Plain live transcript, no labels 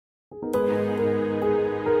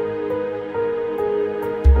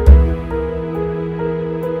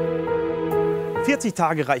40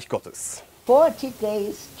 Tage Reich Gottes. 40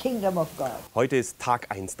 days Kingdom of God. Heute ist Tag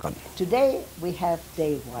 1 dran. Today we have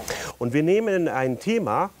day 1. Und wir nehmen ein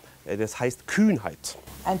Thema, das heißt Kühnheit.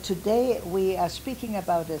 And today we are speaking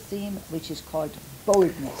about a theme which is called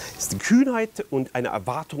boldness. Es ist die Kühnheit und eine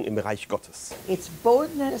Erwartung im Reich Gottes. It's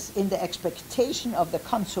boldness in the expectation of the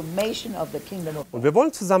consummation of the kingdom of God. Und wir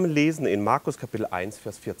wollen zusammen lesen in Markus Kapitel 1,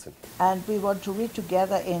 Vers 14. And we want to read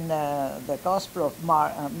together in the Gospel of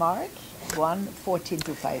Mark 1, 14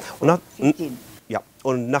 to 5. Und 15.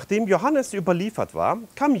 Und nachdem Johannes überliefert war,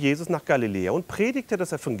 kam Jesus nach Galiläa und predigte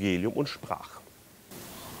das Evangelium und sprach.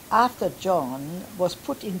 After John was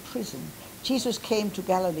put in prison, Jesus came to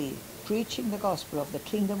Galilee, preaching the gospel of the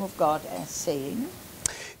kingdom of God and saying,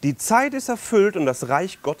 Die Zeit ist erfüllt und das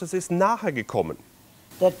Reich Gottes ist nahe gekommen.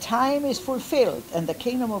 The time is fulfilled and the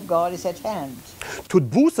kingdom of God is at hand.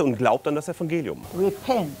 Tut Buße und glaubt an das Evangelium.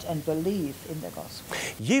 Repent and believe in the gospel.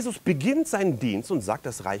 Jesus beginnt seinen Dienst und sagt,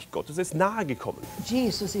 das Reich Gottes ist nahe gekommen.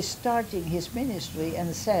 Jesus is starting his ministry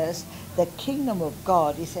and says, the kingdom of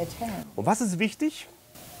God is at hand. Und was ist wichtig?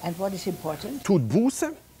 And what is important? Tut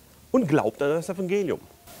Buße und glaubt an das Evangelium.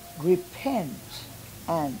 Repent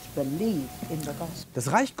and believe in the gospel.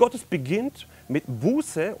 Das Reich Gottes beginnt mit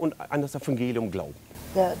Buße und an das Evangelium glauben.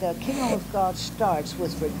 The kingdom of God starts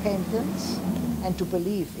with repentance and to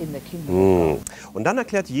believe in the kingdom of God. Und dann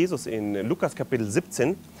erklärt Jesus in Lukas Kapitel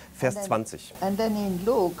 17, Vers 20. And then in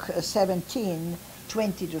Luke 17,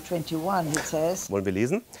 20 to 21, it says, Wollen wir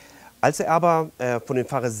lesen? Als er aber von den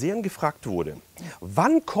Pharisäern gefragt wurde,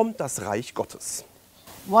 wann kommt das Reich Gottes?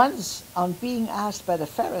 once on being asked by the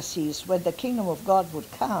Pharisees when the kingdom of God would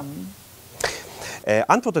come,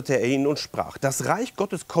 Antwortete er ihnen und sprach, das Reich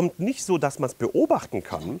Gottes kommt nicht so, dass man es beobachten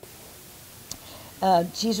kann,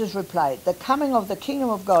 Jesus replied, the coming of the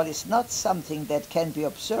kingdom of God is not something that can be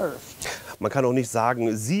observed. man kann auch nicht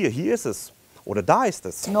sagen, siehe, hier ist es oder da ist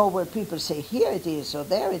es. Nor will people say, here it is or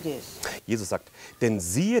there it is. Jesus sagt, denn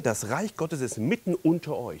siehe, das Reich Gottes ist mitten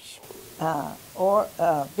unter euch.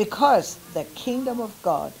 Because the kingdom of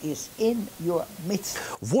God is in your midst.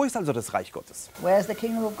 Wo ist also das Reich Gottes? Where is the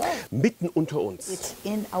kingdom of God? Mitten unter uns, It's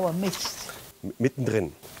in our midst,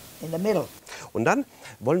 mittendrin. in the middle. Und dann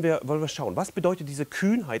wollen wir schauen, was bedeutet diese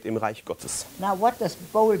Kühnheit im Reich Gottes? Now, what does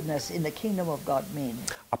boldness in the kingdom of God mean?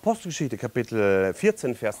 Apostelgeschichte Kapitel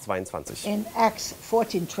 14, Vers 22. In Acts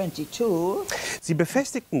 14:22, Sie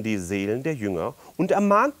befestigten die Seelen der Jünger und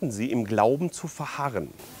ermahnten sie, im Glauben zu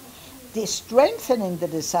verharren. they strengthening the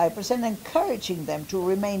disciples and encouraging them to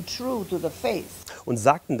remain true to the faith. Und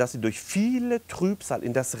sagten, dass sie durch viele Trübsal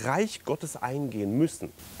in das Reich Gottes eingehen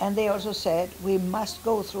müssen. And they also said, we must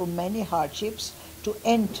go through many hardships to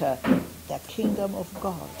enter the kingdom of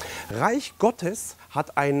God. Reich Gottes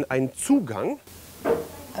hat einen Zugang,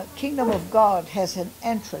 A kingdom of God has an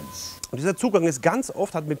entrance, und dieser Zugang ist ganz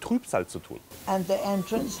oft hat mit Trübsal zu tun. and the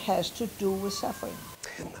entrance has to do with suffering.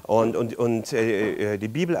 Und die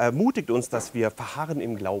Bibel ermutigt uns, dass wir verharren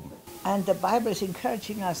im Glauben. And the Bible is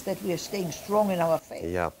encouraging us that we are staying strong in our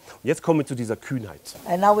faith. Ja. Und jetzt kommen wir zu dieser Kühnheit.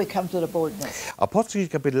 And now we come to the boldness.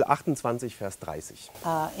 Apostelgeschichte Kapitel 28, Vers 30.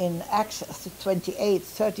 In Acts 28,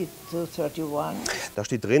 30 to 31, Da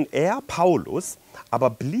steht drin, er, Paulus, aber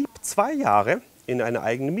blieb 2 Jahre in einer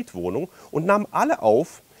eigenen Mietwohnung und nahm alle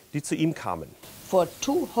auf, die zu ihm kamen. for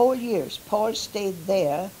 2 whole years, Paul stayed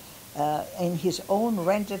there in his own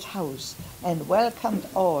rented house and welcomed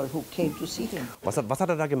all who came to see him. Was hat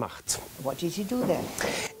er da gemacht? What did he do there?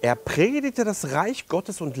 Er predigte das Reich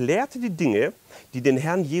Gottes und lehrte die Dinge, die den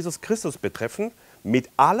Herrn Jesus Christus betreffen, mit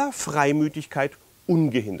aller Freimütigkeit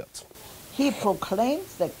ungehindert. He proclaimed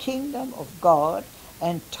the kingdom of God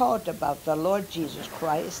and taught about the Lord Jesus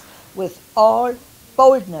Christ with all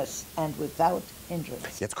boldness and without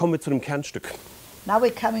hindrance. Jetzt kommen wir zu dem Kernstück. Now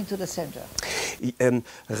we're coming to the center.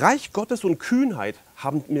 Reich Gottes und Kühnheit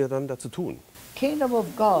haben miteinander zu tun. Kingdom of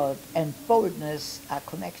God and boldness are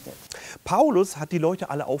connected. Paulus hat die Leute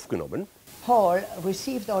alle aufgenommen Paul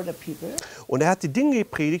received all the people und er hat die Dinge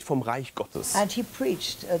gepredigt vom Reich Gottes. and he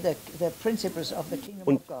preached the principles of the kingdom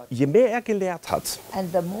Und of God. je mehr er gelehrt hat,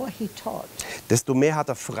 And the more he taught, desto mehr hat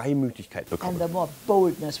er Freimütigkeit and bekommen. the more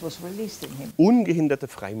boldness was released in him. Ungehinderte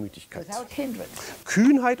Freimütigkeit. Without hindrance.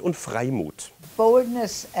 Kühnheit und Freimut.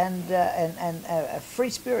 Boldness and a free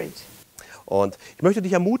spirit. Und ich möchte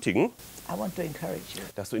dich ermutigen, I want to encourage you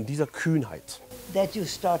dass du in dieser Kühnheit that you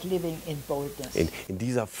start living in boldness. In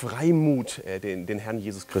dieser Freimut, den Herrn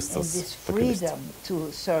Jesus In Christus this verkündigt. freedom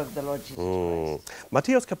to serve the Lord Jesus Christ.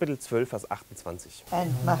 Matthäus Kapitel 12, Vers 28.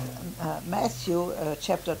 And Matthew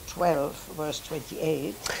chapter 12, verse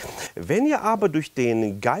 28. Wenn ihr aber durch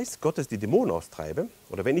den Geist Gottes die Dämonen austreibe,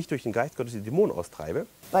 oder wenn ich durch den Geist Gottes die Dämonen austreibe,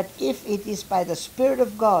 But if it is by the Spirit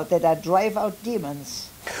of God that I drive out demons,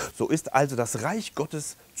 so ist also das Reich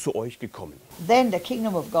Gottes zu euch gekommen. then the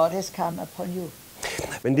kingdom of God has come upon you.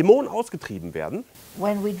 Wenn Dämonen ausgetrieben werden,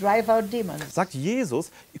 When we drive out demons, sagt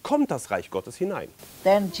Jesus, kommt das Reich Gottes hinein.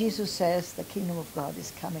 then Jesus says the kingdom of God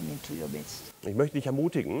is coming into your midst. Ich möchte dich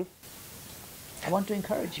ermutigen, I want to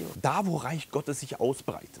encourage you. da wo Reich Gottes sich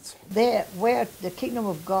ausbreitet, There, where the kingdom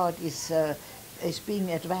of God is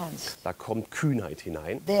being advanced, da kommt Kühnheit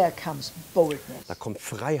hinein, there comes boldness. da kommt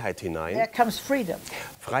Freiheit There hinein, comes freedom.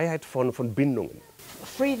 Freiheit von Bindungen,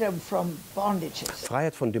 Freedom from bondages.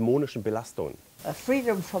 Freiheit von dämonischen Belastungen.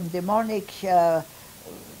 Freedom from demonic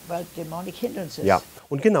hindrances. Ja,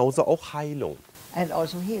 und genauso auch Heilung. And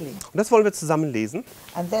also healing. Und das wollen wir zusammen lesen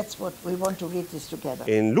And that's what we want to read this together.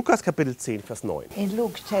 in Lukas Kapitel 10, Vers 9. In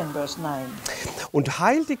Luke 10, verse 9. Und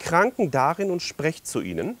heilt die Kranken darin und sprecht zu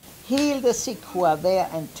ihnen, Heal the sick who are there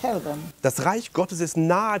and tell them, das Reich Gottes ist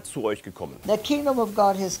nahe zu euch gekommen. the kingdom of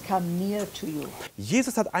God has come near to you.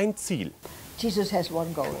 Jesus hat ein Ziel. Jesus has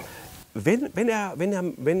one goal.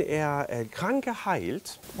 Wenn er Kranke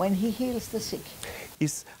heilt, When he heals the sick,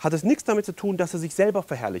 hat es nichts damit zu tun, dass er sich selber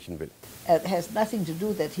verherrlichen will. it has nothing to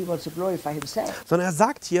do that he wants to glorify himself. Sondern er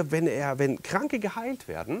sagt hier, wenn Kranke geheilt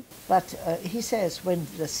werden, But he says when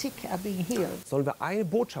the sick are being healed, sollen wir eine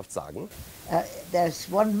Botschaft sagen, there's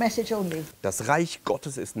one message only. das Reich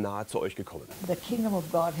Gottes ist nahe zu euch gekommen. The kingdom of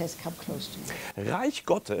God has come close to you. Reich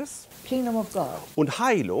Gottes Kingdom of God und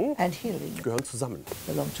Heilung and healing gehören zusammen.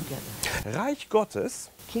 belong together. Reich Gottes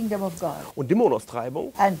Kingdom of God und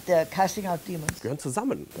Dämonenaustreibung and casting out demons gehören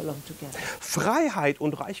zusammen. belong together. Freiheit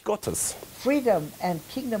und Reich Gottes Freedom and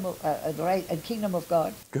kingdom of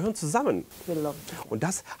God gehören zusammen. belong together. Und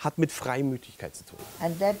das hat mit Freimütigkeit zu tun.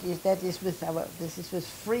 And this is with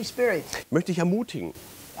free spirit. Ich möchte dich ermutigen,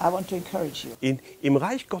 I want to encourage you. im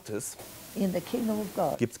Reich Gottes In the kingdom of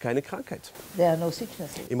God, gibt es keine Krankheit. there are no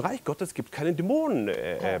sicknesses. Im Reich Gottes gibt es keine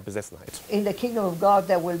Dämonenbesessenheit. In the kingdom of God,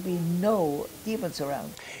 there will be no demons around.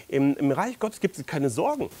 Im Reich Gottes gibt es keine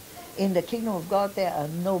Sorgen. In the kingdom of God, there are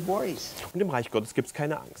no worries. Und im Reich Gottes gibt es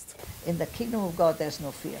keine Angst. In the kingdom of God, there's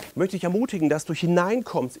no fear. Ich möchte dich ermutigen, dass du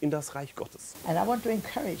hineinkommst in das Reich Gottes. And I want to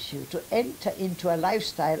encourage you to enter into a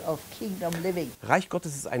lifestyle of kingdom living. Reich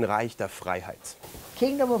Gottes ist ein Reich der Freiheit.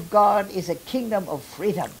 Kingdom of God is a kingdom of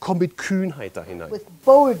freedom. Komm mit Kühnheit da hinein. With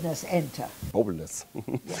boldness enter. Boldness.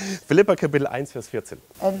 Philipper Kapitel 1, Vers 14.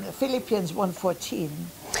 And Philippians 1:14.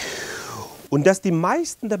 Und dass die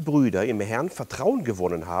meisten der Brüder im Herrn Vertrauen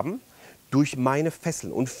gewonnen haben durch meine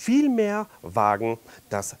Fesseln und vielmehr wagen,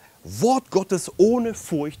 das Wort Gottes ohne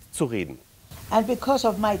Furcht zu reden. And because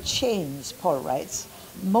of my chains, Paul writes,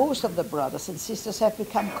 most of the brothers and sisters have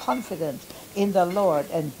become confident in the Lord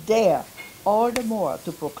and dare all the more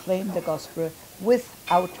to proclaim the gospel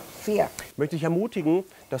without fear. Ich möchte dich ermutigen,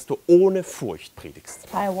 dass du ohne Furcht predigst.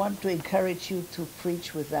 I want to encourage you to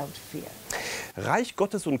preach without fear. Reich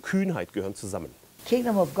Gottes und Kühnheit gehören zusammen.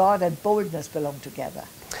 Kingdom of God and boldness belong together.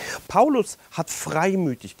 Paulus hat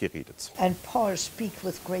freimütig geredet. And Paul speaks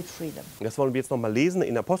with great freedom. Und das wollen wir jetzt nochmal lesen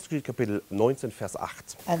in Apostelgeschichte Kapitel 19, Vers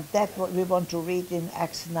 8. And that's what we want to read in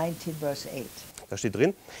Acts 19, verse 8. Da steht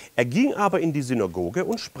drin, er ging aber in die Synagoge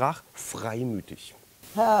und sprach freimütig.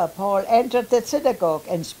 Paul entered the synagogue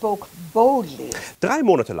and spoke boldly 3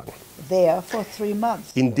 Monate lang, there for 3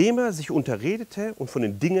 months, indem er sich unterredete und von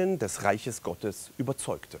den Dingen des Reiches Gottes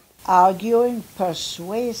überzeugte. arguing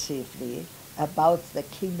persuasively about the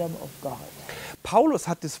kingdom of God. Paulus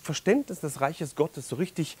hat das Verständnis des Reiches Gottes so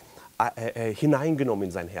richtig hineingenommen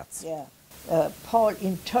in sein Herz Yeah. Paul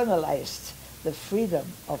internalized the freedom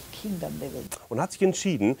of kingdom living. und hat sich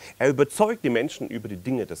entschieden, er überzeugt die Menschen über die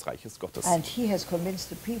Dinge des Reiches Gottes. And he has convinced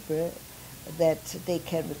the people that they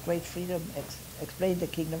can with great freedom explain the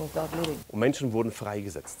kingdom of God living. Und Menschen wurden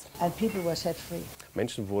freigesetzt. And people were set free.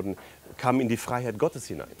 Menschen kamen in die Freiheit Gottes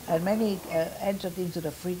hinein. And many entered into the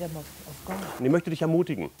freedom of God. Und ich möchte dich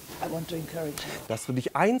ermutigen, I want to encourage you. dass du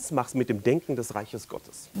dich eins machst mit dem Denken des Reiches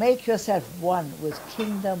Gottes. Make yourself one with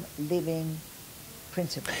kingdom living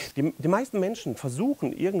principles. Die meisten Menschen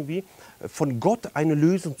versuchen irgendwie von Gott eine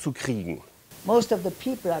Lösung zu kriegen. Most of the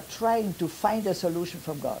people are trying to find a solution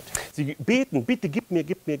from God. Sie beten, bitte gib mir,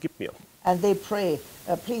 gib mir, gib mir. And they pray,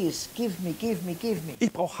 please give me, give me, give me.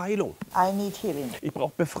 Ich brauche Heilung. I need healing. Ich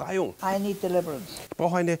brauche Befreiung. I need deliverance. Ich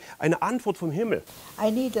brauche eine Antwort vom Himmel.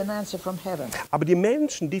 I need an answer from heaven. Aber die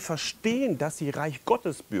Menschen, die verstehen, dass sie Reich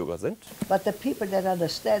Gottes Bürger sind, But the people that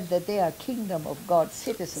understand that they are kingdom of God's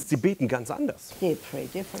citizens, sie beten ganz anders. they pray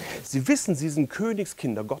differently. Sie wissen, sie sind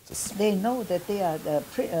Königskinder Gottes. They know that they are the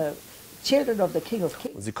children of the King of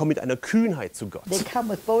Kings. Und sie kommen mit einer Kühnheit zu Gott. They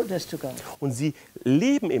come with boldness to God. Und sie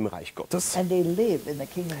leben im Reich Gottes. And they live in the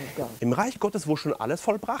kingdom of God. Im Reich Gottes, wo schon alles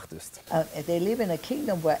vollbracht ist. They live in a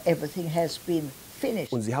kingdom where everything has been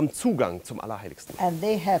finished. Und sie haben Zugang zum Allerheiligsten. And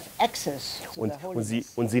they have access to the holiness.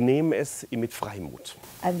 Und sie nehmen es mit Freimut.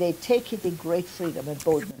 And they take it in great freedom and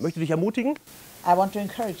boldness. Ich möchte dich ermutigen, I want to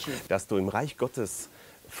encourage you. dass du im Reich Gottes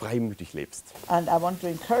freimütig lebst. And I want to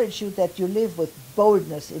encourage you that you live with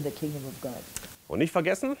boldness in the kingdom of God. Und nicht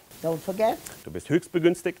vergessen, Don't forget, du bist höchst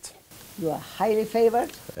begünstigt, you are highly favored,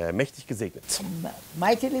 mächtig gesegnet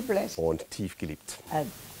mightily blessed, und tief geliebt. and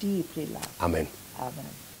deeply loved. Amen.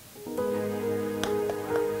 Amen.